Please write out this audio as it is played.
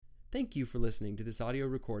Thank you for listening to this audio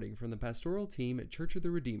recording from the pastoral team at Church of the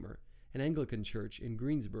Redeemer, an Anglican church in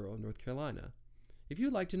Greensboro, North Carolina. If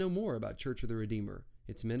you'd like to know more about Church of the Redeemer,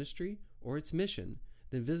 its ministry, or its mission,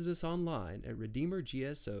 then visit us online at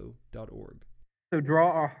redeemergso.org. So draw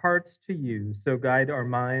our hearts to you, so guide our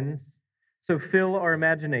minds, so fill our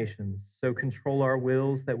imaginations, so control our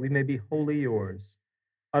wills, that we may be wholly yours,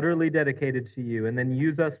 utterly dedicated to you, and then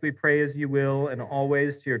use us, we pray, as you will, and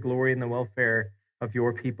always to your glory and the welfare of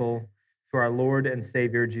your people, to our Lord and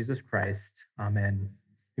Savior, Jesus Christ. Amen.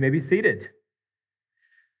 You may be seated.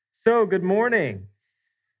 So, good morning.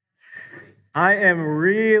 I am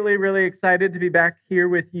really excited to be back here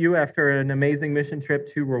with you after an amazing mission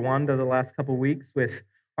trip to Rwanda the last couple weeks with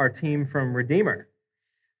our team from Redeemer.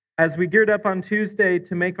 As we geared up on Tuesday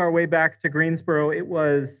to make our way back to Greensboro, it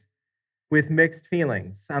was with mixed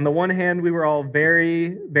feelings. On the one hand, we were all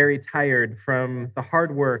very tired from the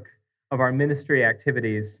hard work of our ministry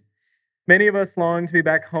activities. Many of us longed to be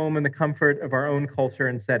back home in the comfort of our own culture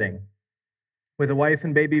and setting. With a wife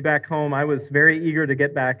and baby back home, I was very eager to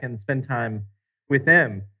get back and spend time with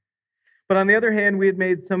them. But on the other hand, we had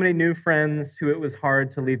made so many new friends who it was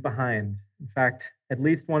hard to leave behind. In fact, at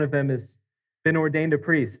least one of them has been ordained a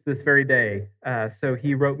priest this very day, so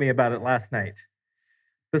he wrote me about it last night.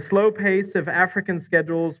 The slow pace of African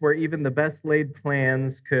schedules, where even the best laid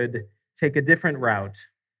plans could take a different route,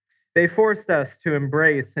 they forced us to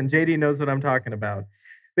embrace, and JD knows what I'm talking about,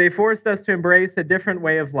 they forced us to embrace a different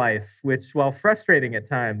way of life, which, while frustrating at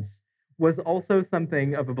times, was also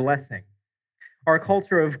something of a blessing. Our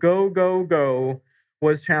culture of go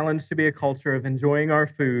was challenged to be a culture of enjoying our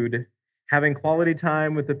food, having quality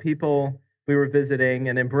time with the people we were visiting,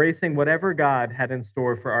 and embracing whatever God had in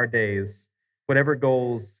store for our days, whatever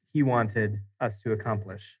goals he wanted us to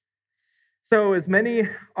accomplish. So, as many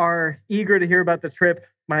are eager to hear about the trip,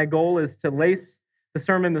 my goal is to lace the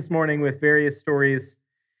sermon this morning with various stories.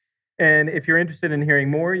 And if you're interested in hearing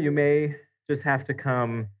more, you may just have to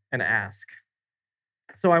come and ask.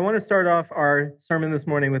 So I want to start off our sermon this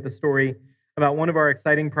morning with a story about one of our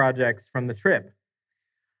exciting projects from the trip.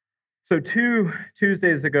 So 2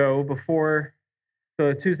 Tuesdays ago,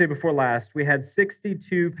 the Tuesday before last, we had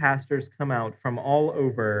 62 pastors come out from all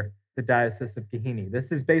over the Diocese of Gihini. This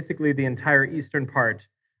is basically the entire eastern part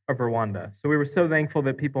of Rwanda. So we were so thankful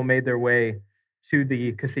that people made their way to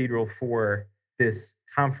the cathedral for this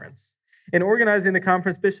conference. In organizing the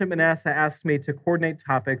conference, Bishop Manasseh asked me to coordinate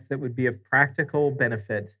topics that would be of practical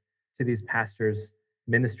benefit to these pastors'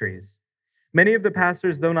 ministries. Many of the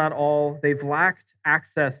pastors, though not all, they've lacked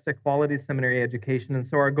access to quality seminary education, and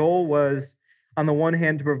so our goal was, on the one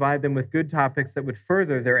hand, to provide them with good topics that would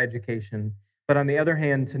further their education, but on the other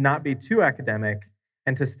hand, to not be too academic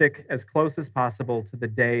and to stick as close as possible to the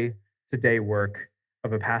day-to-day work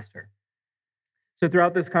of a pastor. So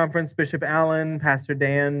throughout this conference, Bishop Allen, Pastor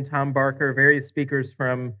Dan, Tom Barker, various speakers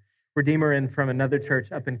from Redeemer and from another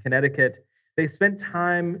church up in Connecticut, they spent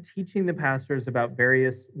time teaching the pastors about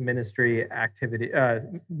various ministry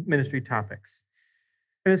topics.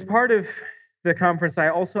 And as part of the conference, I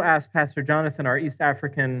also asked Pastor Jonathan, our East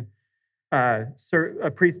African a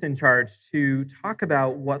priest in charge, to talk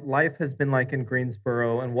about what life has been like in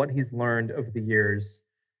Greensboro and what he's learned over the years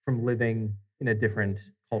from living in a different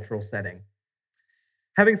cultural setting.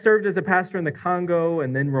 Having served as a pastor in the Congo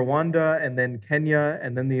and then Rwanda and then Kenya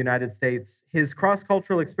and then the United States, his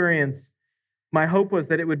cross-cultural experience, my hope was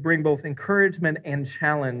that it would bring both encouragement and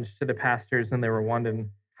challenge to the pastors in the Rwandan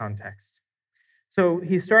context. So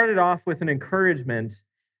he started off with an encouragement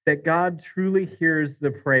that God truly hears the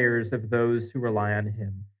prayers of those who rely on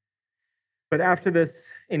him. But after this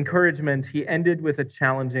encouragement, he ended with a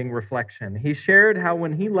challenging reflection. He shared how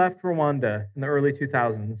when he left Rwanda in the early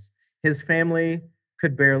 2000s, his family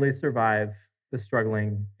could barely survive the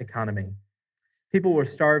struggling economy. People were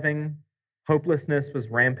starving, hopelessness was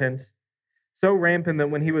rampant, so rampant that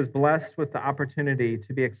when he was blessed with the opportunity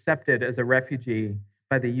to be accepted as a refugee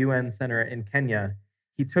by the UN Center in Kenya,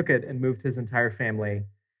 he took it and moved his entire family,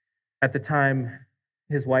 at the time,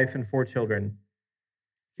 his wife and 4 children,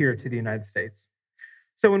 here to the United States.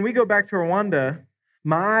 So when we go back to Rwanda,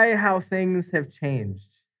 how things have changed.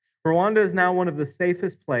 Rwanda is now one of the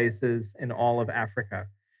safest places in all of Africa.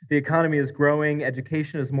 The economy is growing,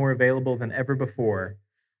 education is more available than ever before.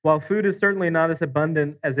 While food is certainly not as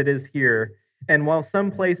abundant as it is here, and while some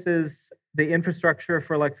places the infrastructure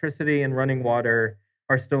for electricity and running water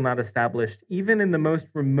are still not established, even in the most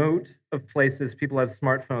remote of places, people have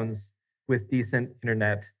smartphones with decent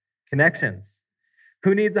internet connections.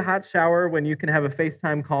 Who needs a hot shower when you can have a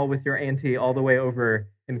FaceTime call with your auntie all the way over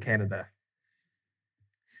in Canada?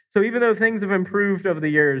 So even though things have improved over the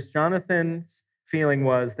years, Jonathan's feeling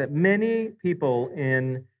was that many people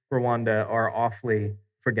in Rwanda are awfully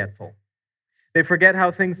forgetful. They forget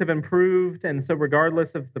how things have improved, and so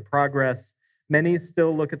regardless of the progress, many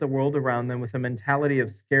still look at the world around them with a mentality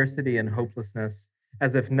of scarcity and hopelessness,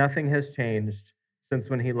 as if nothing has changed since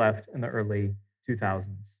when he left in the early 2000s.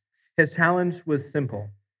 His challenge was simple: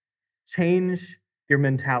 change your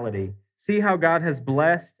mentality. See how God has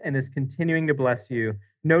blessed and is continuing to bless you.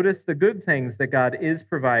 Notice the good things that God is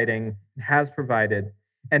providing, has provided,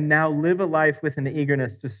 and now live a life with an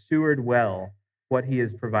eagerness to steward well what he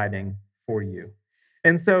is providing for you.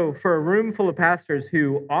 And so, for a room full of pastors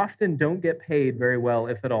who often don't get paid very well,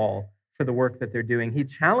 if at all, for the work that they're doing, he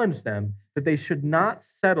challenged them that they should not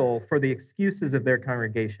settle for the excuses of their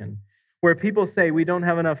congregation, where people say we don't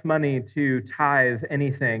have enough money to tithe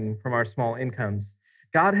anything from our small incomes.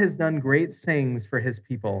 God has done great things for his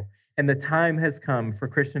people, and the time has come for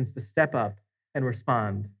Christians to step up and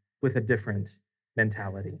respond with a different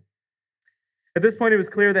mentality. At this point, it was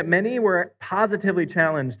clear that many were positively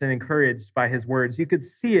challenged and encouraged by his words. You could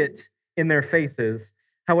see it in their faces.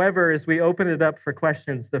 However, as we opened it up for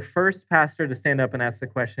questions, the first pastor to stand up and ask the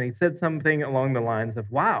question, he said something along the lines of,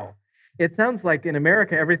 "Wow, it sounds like in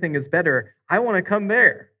America everything is better. I want to come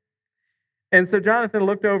there." And so Jonathan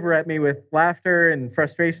looked over at me with laughter and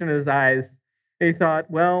frustration in his eyes. And he thought,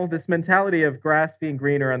 well, this mentality of grass being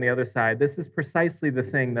greener on the other side, this is precisely the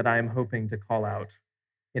thing that I am hoping to call out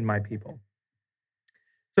in my people.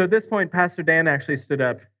 So at this point, Pastor Dan actually stood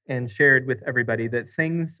up and shared with everybody that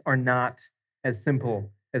things are not as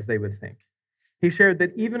simple as they would think. He shared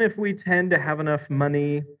that even if we tend to have enough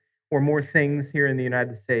money or more things here in the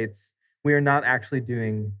United States, we are not actually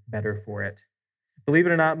doing better for it. Believe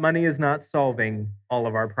it or not, money is not solving all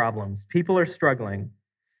of our problems. People are struggling.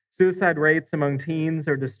 Suicide rates among teens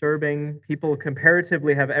are disturbing. People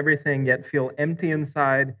comparatively have everything, yet feel empty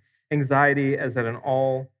inside. Anxiety is at an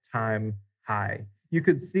all-time high. You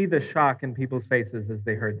could see the shock in people's faces as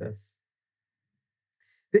they heard this.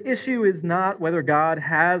 The issue is not whether God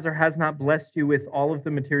has or has not blessed you with all of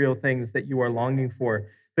the material things that you are longing for.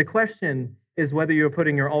 The question is whether you are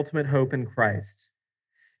putting your ultimate hope in Christ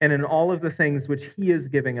and in all of the things which he is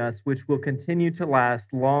giving us, which will continue to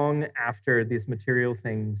last long after these material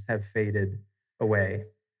things have faded away.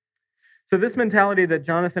 So this mentality that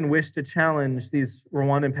Jonathan wished to challenge these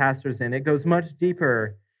Rwandan pastors in, it goes much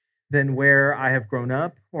deeper than where I have grown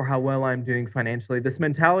up or how well I'm doing financially. This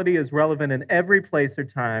mentality is relevant in every place or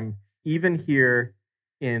time, even here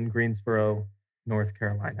in Greensboro, North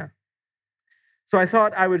Carolina. So I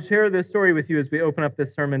thought I would share this story with you as we open up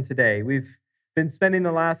this sermon today. We've been spending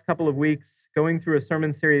the last couple of weeks going through a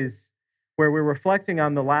sermon series where we're reflecting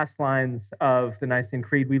on the last lines of the Nicene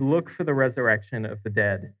Creed. We look for the resurrection of the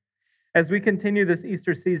dead. As we continue this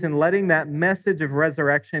Easter season, letting that message of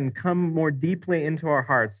resurrection come more deeply into our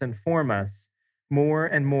hearts and form us more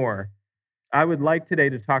and more, I would like today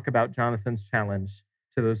to talk about Jonathan's challenge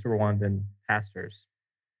to those Rwandan pastors.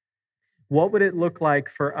 What would it look like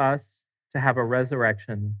for us to have a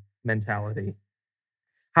resurrection mentality?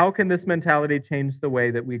 How can this mentality change the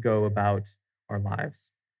way that we go about our lives?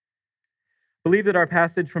 I believe that our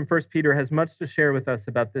passage from 1 Peter has much to share with us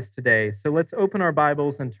about this today. So let's open our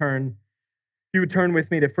Bibles and turn. You would turn with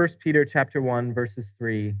me to 1 Peter chapter 1, verses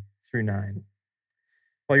 3 through 9.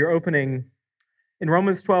 While you're opening, in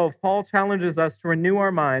Romans 12, Paul challenges us to renew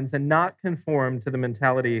our minds and not conform to the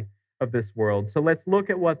mentality of this world. So let's look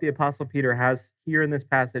at what the Apostle Peter has here in this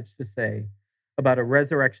passage to say about a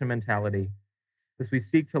resurrection mentality as we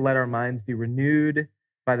seek to let our minds be renewed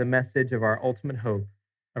by the message of our ultimate hope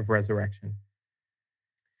of resurrection.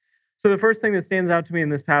 So the first thing that stands out to me in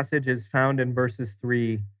this passage is found in verses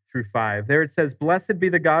 3 through 5. There it says, "Blessed be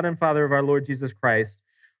the God and Father of our Lord Jesus Christ.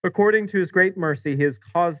 According to his great mercy, he has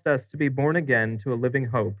caused us to be born again to a living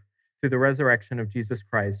hope through the resurrection of Jesus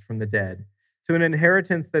Christ from the dead, to an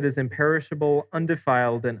inheritance that is imperishable,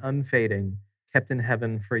 undefiled, and unfading, kept in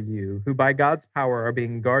heaven for you, who by God's power are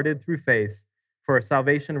being guarded through faith for a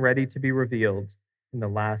salvation ready to be revealed in the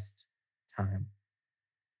last time."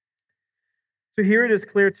 So here it is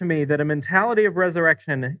clear to me that a mentality of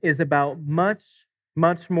resurrection is about much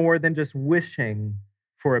more than just wishing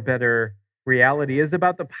for a better reality. It is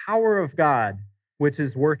about the power of God, which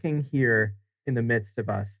is working here in the midst of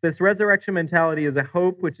us. This resurrection mentality is a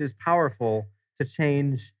hope which is powerful to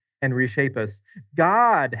change and reshape us.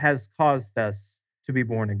 God has caused us to be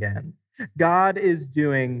born again. God is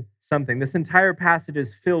doing something. This entire passage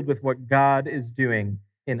is filled with what God is doing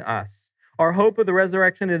in us. Our hope of the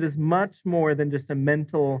resurrection, it is much more than just a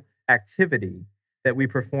mental activity that we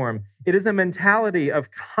perform. It is a mentality of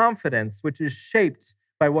confidence which is shaped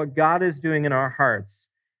by what God is doing in our hearts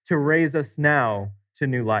to raise us now to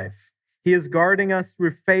new life. He is guarding us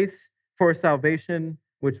through faith for salvation,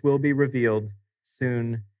 which will be revealed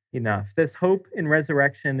soon enough. This hope in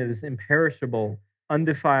resurrection is imperishable,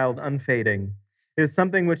 undefiled, unfading. It is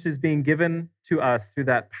something which is being given to us through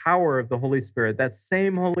that power of the Holy Spirit, that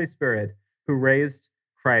same Holy Spirit who raised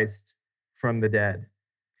Christ from the dead.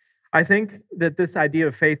 I think that this idea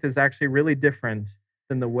of faith is actually really different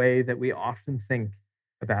than the way that we often think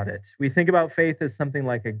about it. We think about faith as something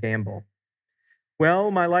like a gamble.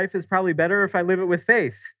 Well, my life is probably better if I live it with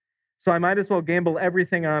faith, so I might as well gamble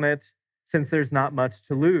everything on it since there's not much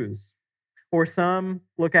to lose. Or some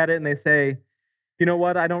look at it and they say, you know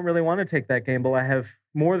what, I don't really want to take that gamble. I have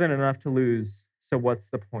more than enough to lose, so what's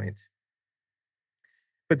the point?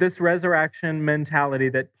 But this resurrection mentality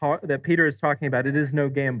that Peter is talking about, it is no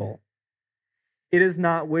gamble. It is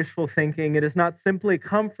not wishful thinking. It is not simply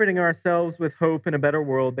comforting ourselves with hope in a better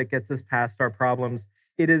world that gets us past our problems.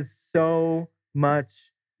 It is so much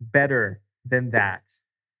better than that.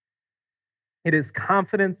 It is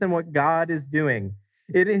confidence in what God is doing.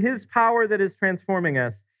 It is His power that is transforming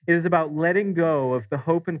us. It is about letting go of the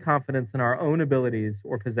hope and confidence in our own abilities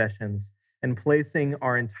or possessions and placing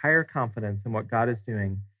our entire confidence in what God is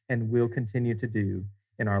doing and will continue to do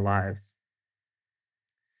in our lives.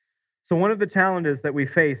 So one of the challenges that we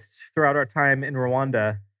faced throughout our time in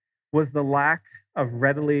Rwanda was the lack of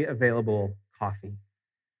readily available coffee.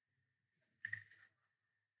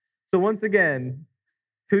 So once again,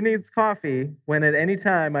 who needs coffee when at any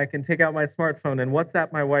time I can take out my smartphone and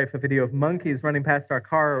WhatsApp my wife a video of monkeys running past our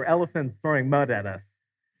car or elephants throwing mud at us?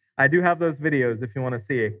 I do have those videos if you want to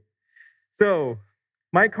see. So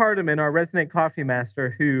Mike Hardiman, our resident coffee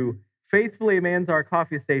master, who faithfully mans our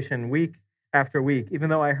coffee station week after week, even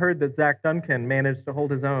though I heard that Zach Duncan managed to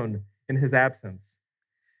hold his own in his absence.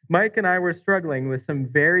 Mike and I were struggling with some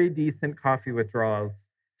very decent coffee withdrawals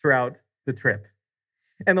throughout the trip.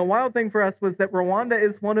 And the wild thing for us was that Rwanda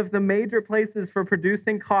is one of the major places for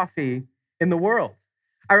producing coffee in the world.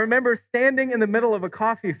 I remember standing in the middle of a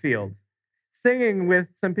coffee field, singing with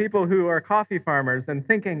some people who are coffee farmers and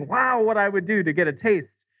thinking, wow, what I would do to get a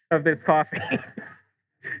taste of this coffee.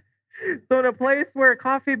 So in a place where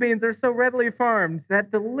coffee beans are so readily farmed,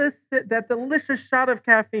 that delicious shot of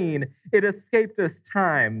caffeine, it escaped us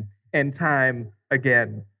time and time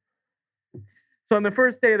again. So on the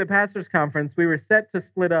first day of the pastors' conference, we were set to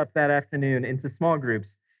split up that afternoon into small groups.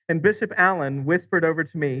 And Bishop Allen whispered over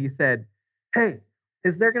to me, he said, hey,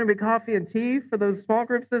 is there going to be coffee and tea for those small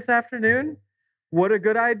groups this afternoon? What a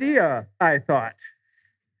good idea, I thought.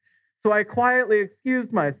 So I quietly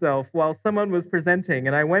excused myself while someone was presenting,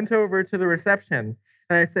 and I went over to the reception,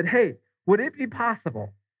 and I said, hey, would it be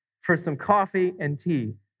possible for some coffee and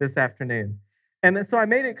tea this afternoon? And so I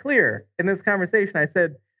made it clear in this conversation. I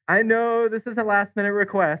said, I know this is a last-minute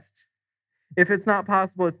request. If it's not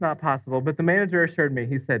possible, it's not possible. But the manager assured me,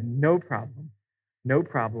 he said, no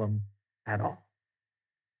problem at all.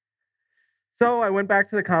 So I went back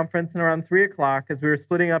to the conference, and around 3 o'clock, as we were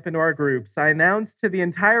splitting up into our groups, I announced to the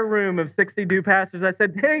entire room of 62 pastors, I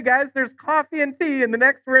said, hey guys, there's coffee and tea in the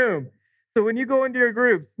next room. So when you go into your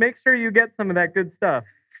groups, make sure you get some of that good stuff.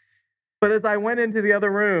 But as I went into the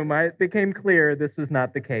other room, it became clear this was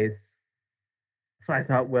not the case. So I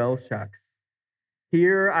thought, well, shucks.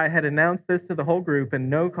 Here I had announced this to the whole group,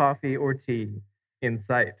 and no coffee or tea in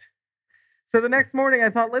sight. So the next morning,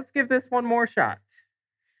 I thought, let's give this one more shot.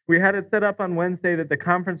 We had it set up on Wednesday that the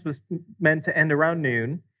conference was meant to end around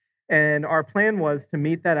noon, and our plan was to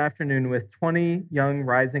meet that afternoon with 20 young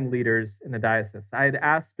rising leaders in the diocese. I had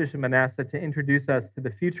asked Bishop Manasseh to introduce us to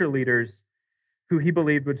the future leaders who he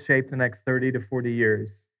believed would shape the next 30 to 40 years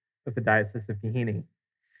of the Diocese of Gihini.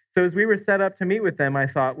 So as we were set up to meet with them, I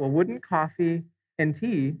thought, well, wouldn't coffee and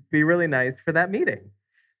tea be really nice for that meeting?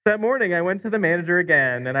 That morning, I went to the manager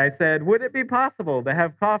again, and I said, would it be possible to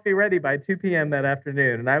have coffee ready by 2 p.m. that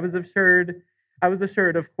afternoon? And I was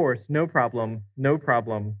assured, of course, no problem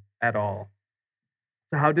at all.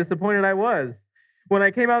 So how disappointed I was when I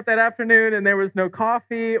came out that afternoon and there was no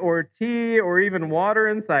coffee or tea or even water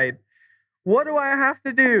in sight. What do I have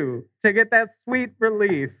to do to get that sweet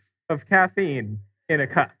relief of caffeine in a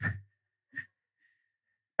cup?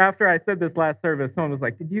 After I said this last service, someone was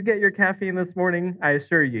like, did you get your caffeine this morning? I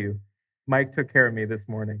assure you, Mike took care of me this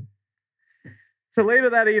morning. So later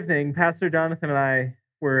that evening, Pastor Jonathan and I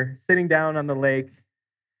were sitting down on the lake.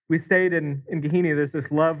 We stayed in Gihini. There's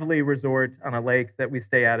this lovely resort on a lake that we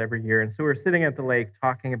stay at every year. And so we're sitting at the lake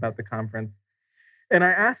talking about the conference. And I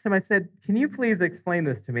asked him, I said, can you please explain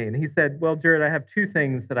this to me? And he said, well, Jared, I have two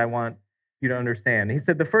things that I want you to understand. He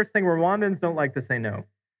said, the first thing, Rwandans don't like to say no.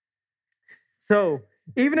 So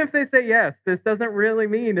Even if they say yes, this doesn't really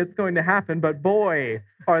mean it's going to happen, but boy,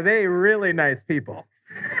 are they really nice people.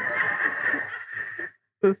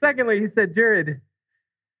 So secondly, he said, Jared,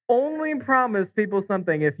 only promise people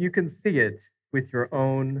something if you can see it with your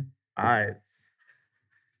own eyes.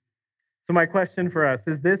 So my question for us,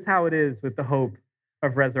 is this how it is with the hope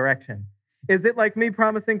of resurrection? Is it like me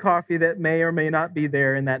promising coffee that may or may not be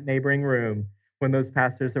there in that neighboring room when those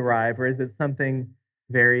pastors arrive, or is it something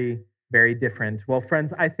very, very different? Well,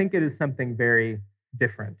 friends, I think it is something very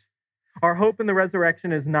different. Our hope in the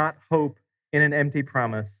resurrection is not hope in an empty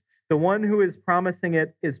promise. The one who is promising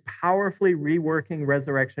it is powerfully reworking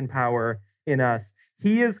resurrection power in us.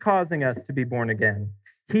 He is causing us to be born again.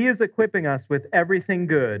 He is equipping us with everything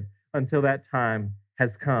good until that time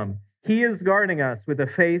has come. He is guarding us with a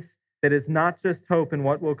faith that is not just hope in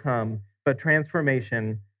what will come, but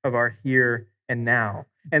transformation of our here and now.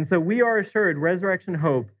 And so we are assured resurrection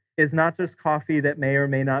hope is not just coffee that may or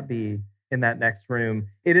may not be in that next room.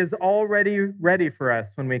 It is already ready for us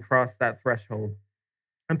when we cross that threshold.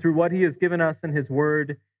 And through what he has given us in his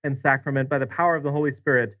word and sacrament, by the power of the Holy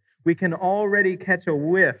Spirit, we can already catch a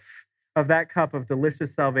whiff of that cup of delicious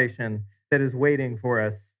salvation that is waiting for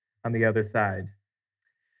us on the other side.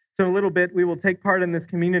 So in a little bit, we will take part in this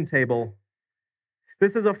communion table.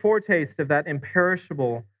 This is a foretaste of that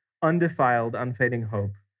imperishable, undefiled, unfading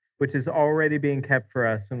hope, which is already being kept for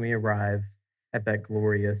us when we arrive at that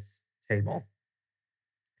glorious table.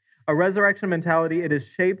 A resurrection mentality, it is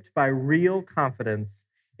shaped by real confidence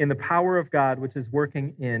in the power of God, which is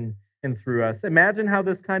working in and through us. Imagine how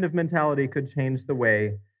this kind of mentality could change the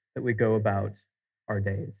way that we go about our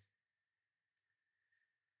days.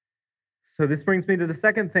 So this brings me to the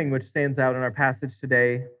second thing which stands out in our passage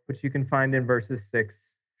today, which you can find in verses 6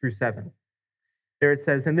 through 7. There it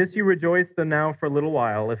says, "In this you rejoice, though now for a little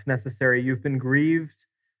while, if necessary, you've been grieved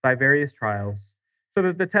by various trials, so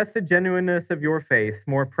that the tested genuineness of your faith,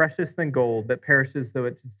 more precious than gold that perishes though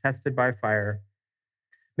it is tested by fire,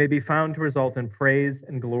 may be found to result in praise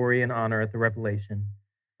and glory and honor at the revelation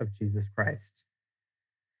of Jesus Christ."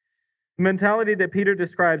 The mentality that Peter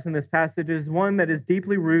describes in this passage is one that is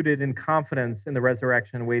deeply rooted in confidence in the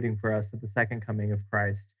resurrection waiting for us at the second coming of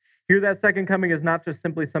Christ. Here, that second coming is not just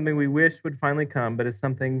simply something we wish would finally come, but is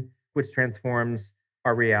something which transforms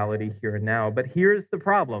our reality here and now. But here's the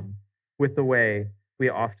problem with the way we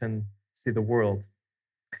often see the world.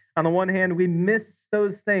 On the one hand, we miss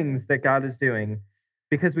those things that God is doing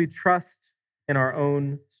because we trust in our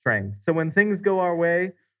own strength. So when things go our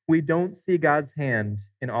way, we don't see God's hand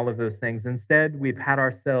in all of those things. Instead, we pat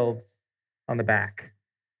ourselves on the back.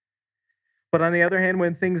 But on the other hand,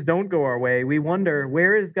 when things don't go our way, we wonder,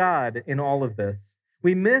 where is God in all of this?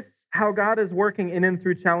 We miss how God is working in and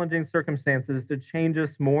through challenging circumstances to change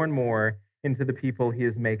us more and more into the people he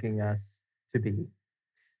is making us to be.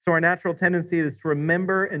 So our natural tendency is to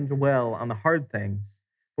remember and dwell on the hard things,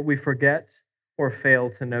 but we forget or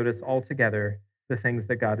fail to notice altogether the things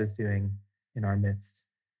that God is doing in our midst.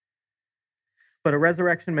 But a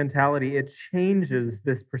resurrection mentality, it changes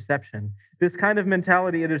this perception. This kind of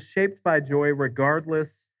mentality, it is shaped by joy regardless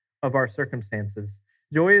of our circumstances.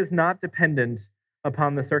 Joy is not dependent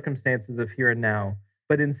upon the circumstances of here and now,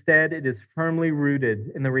 but instead it is firmly rooted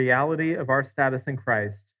in the reality of our status in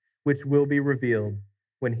Christ, which will be revealed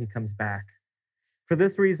when he comes back. For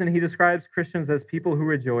this reason, he describes Christians as people who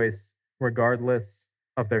rejoice regardless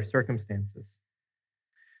of their circumstances.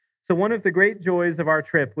 So one of the great joys of our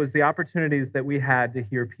trip was the opportunities that we had to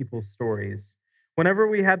hear people's stories. Whenever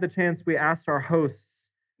we had the chance, we asked our hosts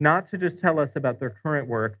not to just tell us about their current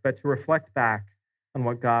work, but to reflect back on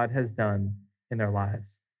what God has done in their lives.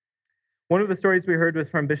 One of the stories we heard was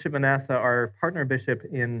from Bishop Manasseh, our partner bishop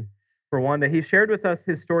in Rwanda. He shared with us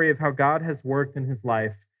his story of how God has worked in his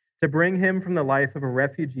life to bring him from the life of a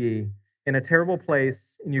refugee in a terrible place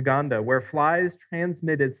in Uganda, where flies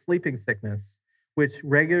transmitted sleeping sickness, which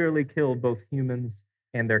regularly killed both humans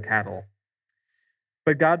and their cattle.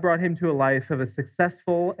 But God brought him to a life of a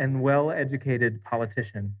successful and well-educated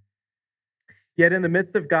politician. Yet in the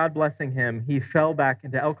midst of God blessing him, he fell back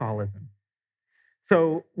into alcoholism.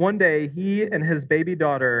 So one day, he and his baby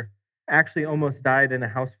daughter actually almost died in a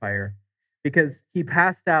house fire because he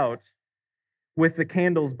passed out with the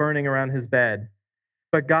candles burning around his bed.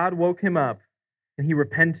 But God woke him up, and he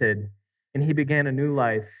repented, and he began a new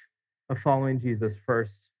life of following Jesus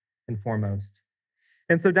first and foremost.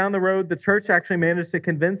 And so down the road, the church actually managed to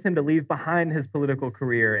convince him to leave behind his political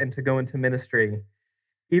career and to go into ministry,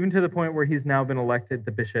 even to the point where he's now been elected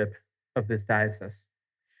the bishop of this diocese.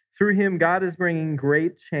 Through him, God is bringing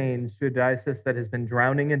great change to a diocese that has been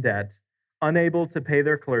drowning in debt, unable to pay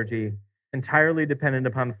their clergy, entirely dependent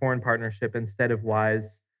upon foreign partnership instead of wise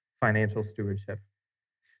financial stewardship.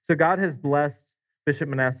 So God has blessed Bishop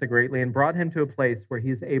Manasseh greatly and brought him to a place where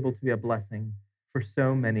he is able to be a blessing for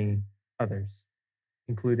so many others,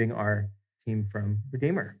 including our team from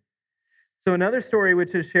Redeemer. So another story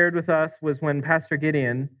which is shared with us was when Pastor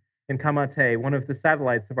Gideon in Kamate, one of the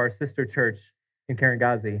satellites of our sister church in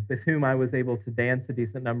Karangazi, with whom I was able to dance a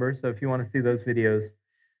decent number. So if you want to see those videos,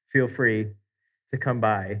 feel free to come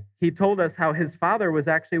by. He told us how his father was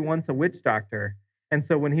actually once a witch doctor. And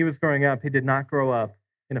so when he was growing up, he did not grow up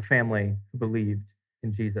in a family who believed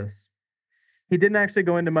in Jesus. He didn't actually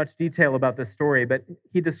go into much detail about this story, but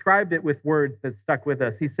he described it with words that stuck with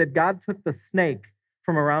us. He said, God took the snake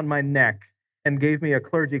from around my neck and gave me a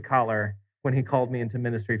clergy collar when he called me into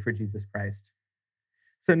ministry for Jesus Christ.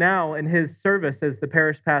 So now in his service as the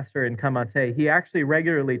parish pastor in Kamate, he actually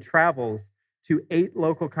regularly travels to 8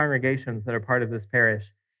 local congregations that are part of this parish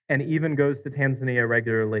and even goes to Tanzania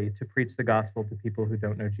regularly to preach the gospel to people who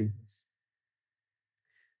don't know Jesus.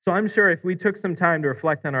 So I'm sure if we took some time to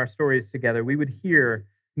reflect on our stories together, we would hear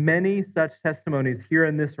many such testimonies here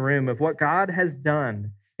in this room of what God has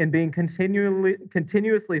done in being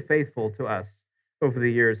continuously faithful to us over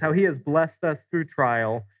the years, how he has blessed us through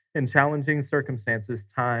trial and challenging circumstances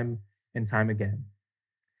time and time again.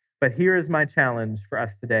 But here is my challenge for us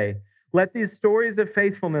today. Let these stories of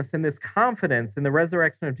faithfulness and this confidence in the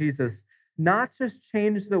resurrection of Jesus not just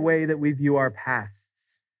change the way that we view our pasts,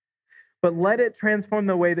 but let it transform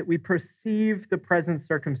the way that we perceive the present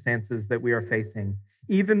circumstances that we are facing,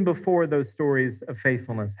 even before those stories of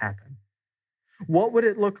faithfulness happen. What would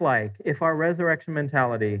it look like if our resurrection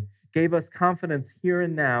mentality gave us confidence here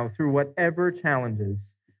and now through whatever challenges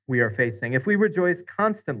we are facing? If we rejoice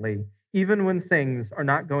constantly, even when things are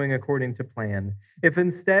not going according to plan, if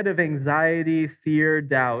instead of anxiety, fear,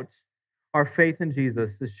 doubt, our faith in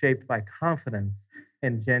Jesus is shaped by confidence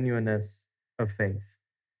and genuineness of faith.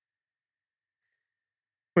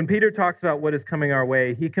 When Peter talks about what is coming our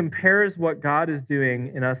way, he compares what God is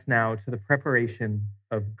doing in us now to the preparation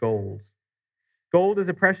of gold. Gold is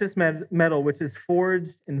a precious metal which is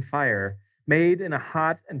forged in fire, made in a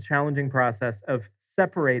hot and challenging process of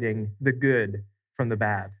separating the good from the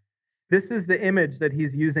bad. This is the image that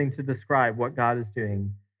he's using to describe what God is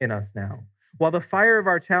doing in us now. While the fire of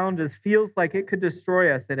our challenges feels like it could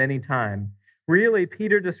destroy us at any time, really,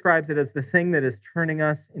 Peter describes it as the thing that is turning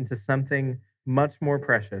us into something much more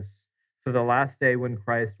precious for the last day when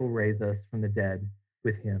Christ will raise us from the dead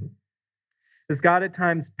with him. As God at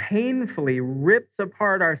times painfully rips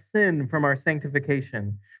apart our sin from our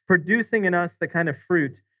sanctification, producing in us the kind of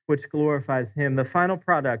fruit which glorifies him, the final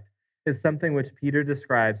product is something which Peter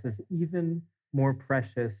describes as even more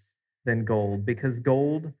precious than gold, because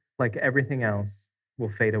gold, like everything else,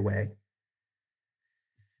 will fade away.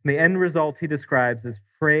 The end result he describes as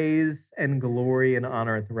praise and glory and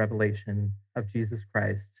honor at the revelation of Jesus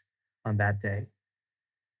Christ on that day.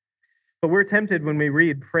 But we're tempted when we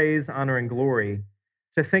read praise, honor, and glory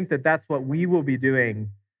to think that that's what we will be doing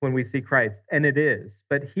when we see Christ, and it is.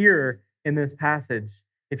 But here in this passage,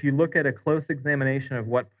 if you look at a close examination of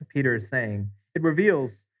what Peter is saying, it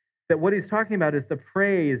reveals that what he's talking about is the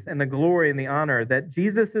praise and the glory and the honor that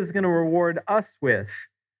Jesus is going to reward us with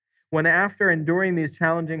when, after enduring these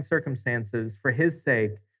challenging circumstances for his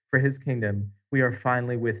sake, for his kingdom, we are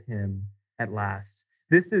finally with him at last.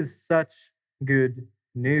 This is such good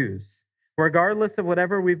news. Regardless of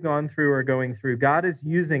whatever we've gone through or going through, God is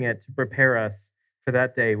using it to prepare us for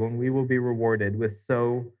that day when we will be rewarded with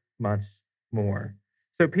so much more.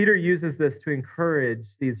 So Peter uses this to encourage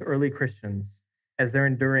these early Christians as they're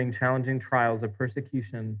enduring challenging trials of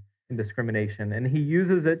persecution and discrimination. And he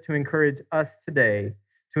uses it to encourage us today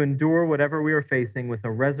to endure whatever we are facing with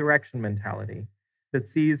a resurrection mentality that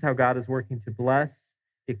sees how God is working to bless,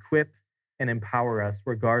 equip, and empower us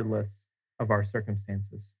regardless of our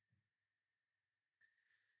circumstances.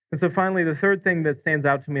 And so finally, the third thing that stands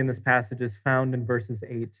out to me in this passage is found in verses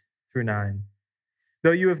 8 through 9.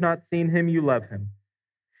 Though you have not seen him, you love him.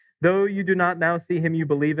 Though you do not now see him, you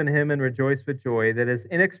believe in him and rejoice with joy that is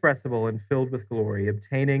inexpressible and filled with glory,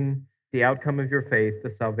 obtaining the outcome of your faith,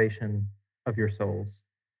 the salvation of your souls.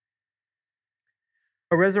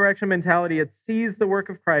 A resurrection mentality, it sees the work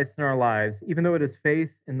of Christ in our lives, even though it is faith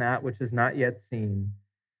in that which is not yet seen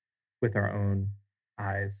with our own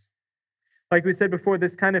eyes. Like we said before,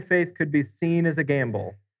 this kind of faith could be seen as a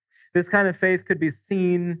gamble. This kind of faith could be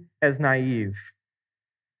seen as naive,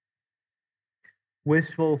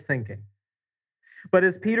 wishful thinking. But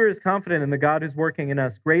as Peter is confident in the God who's working in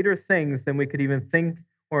us greater things than we could even think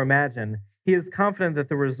or imagine, he is confident that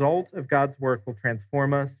the result of God's work will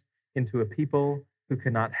transform us into a people who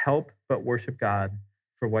cannot help but worship God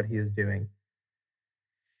for what he is doing.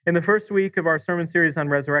 In the first week of our sermon series on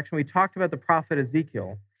resurrection, we talked about the prophet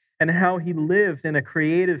Ezekiel and how he lived in a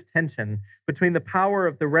creative tension between the power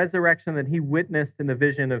of the resurrection that he witnessed in the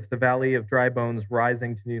vision of the valley of dry bones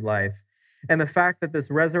rising to new life, and the fact that this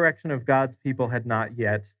resurrection of God's people had not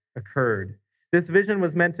yet occurred. This vision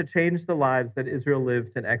was meant to change the lives that Israel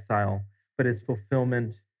lived in exile, but its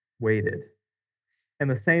fulfillment waited. And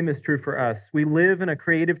the same is true for us. We live in a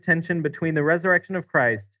creative tension between the resurrection of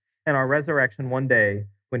Christ and our resurrection one day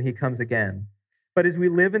when he comes again. But as we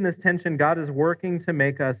live in this tension, God is working to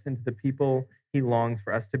make us into the people he longs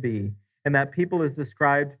for us to be. And that people is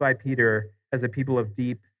described by Peter as a people of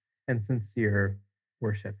deep and sincere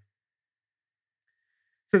worship.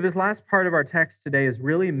 So this last part of our text today is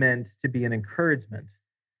really meant to be an encouragement.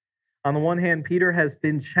 On the one hand, Peter has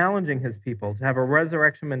been challenging his people to have a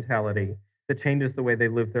resurrection mentality that changes the way they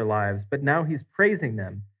live their lives. But now he's praising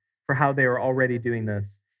them for how they are already doing this.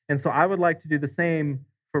 And so I would like to do the same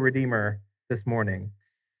for Redeemer this morning.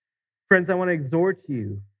 Friends, I want to exhort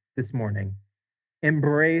you this morning.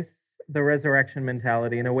 Embrace the resurrection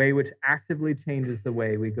mentality in a way which actively changes the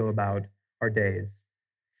way we go about our days.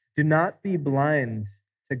 Do not be blind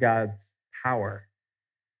to God's power.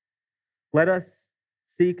 Let us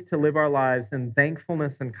seek to live our lives in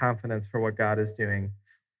thankfulness and confidence for what God is doing,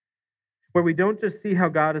 where we don't just see how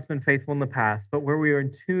God has been faithful in the past, but where we are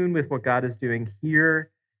in tune with what God is doing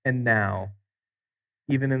here and now,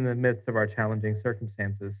 even in the midst of our challenging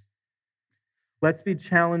circumstances. Let's be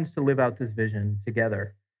challenged to live out this vision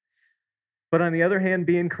together. But on the other hand,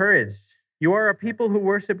 be encouraged. You are a people who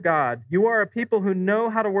worship God. You are a people who know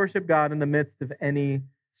how to worship God in the midst of any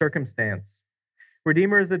circumstance.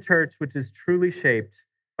 Redeemer is a church which is truly shaped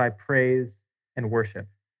by praise and worship.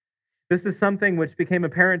 This is something which became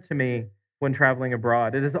apparent to me when traveling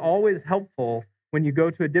abroad. It is always helpful when you go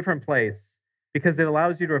to a different place because it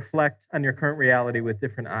allows you to reflect on your current reality with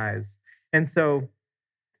different eyes. And so,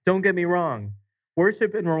 don't get me wrong,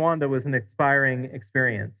 worship in Rwanda was an inspiring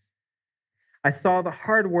experience. I saw the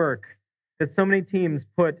hard work that so many teams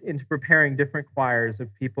put into preparing different choirs of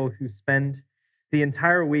people who spend the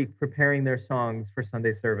entire week preparing their songs for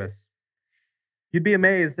Sunday service. You'd be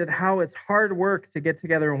amazed at how it's hard work to get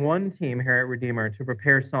together one team here at Redeemer to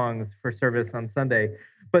prepare songs for service on Sunday.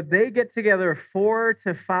 But they get together 4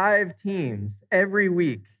 to 5 teams every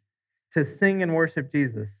week to sing and worship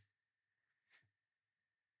Jesus.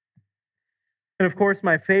 And of course,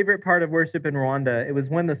 my favorite part of worship in Rwanda, it was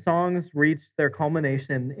when the songs reached their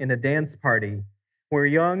culmination in a dance party where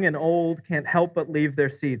young and old can't help but leave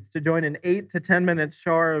their seats to join an 8 to 10 minute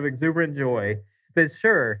shower of exuberant joy that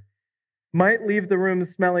sure might leave the room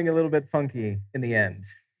smelling a little bit funky in the end,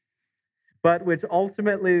 but which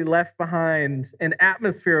ultimately left behind an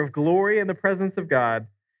atmosphere of glory and the presence of God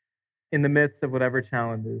in the midst of whatever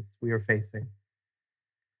challenges we are facing.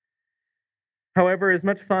 However, as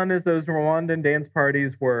much fun as those Rwandan dance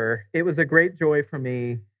parties were, it was a great joy for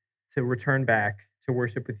me to return back to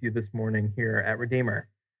worship with you this morning here at Redeemer.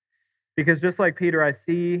 Because just like Peter, I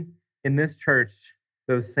see in this church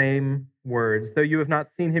those same words. Though you have not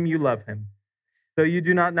seen him, you love him. Though you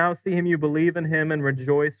do not now see him, you believe in him and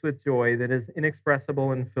rejoice with joy that is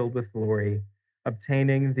inexpressible and filled with glory,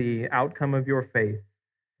 obtaining the outcome of your faith,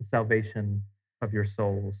 the salvation of your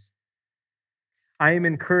souls. I am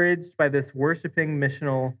encouraged by this worshiping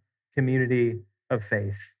missional community of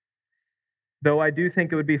faith, though I do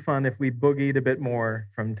think it would be fun if we boogied a bit more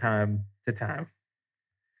from time to time.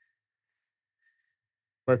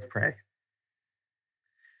 Let's pray.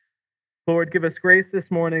 Lord, give us grace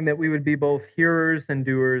this morning that we would be both hearers and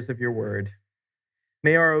doers of your word.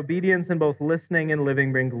 May our obedience in both listening and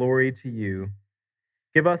living bring glory to you.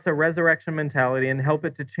 Give us a resurrection mentality and help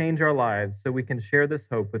it to change our lives so we can share this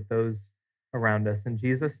hope with those around us. In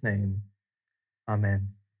Jesus' name, amen.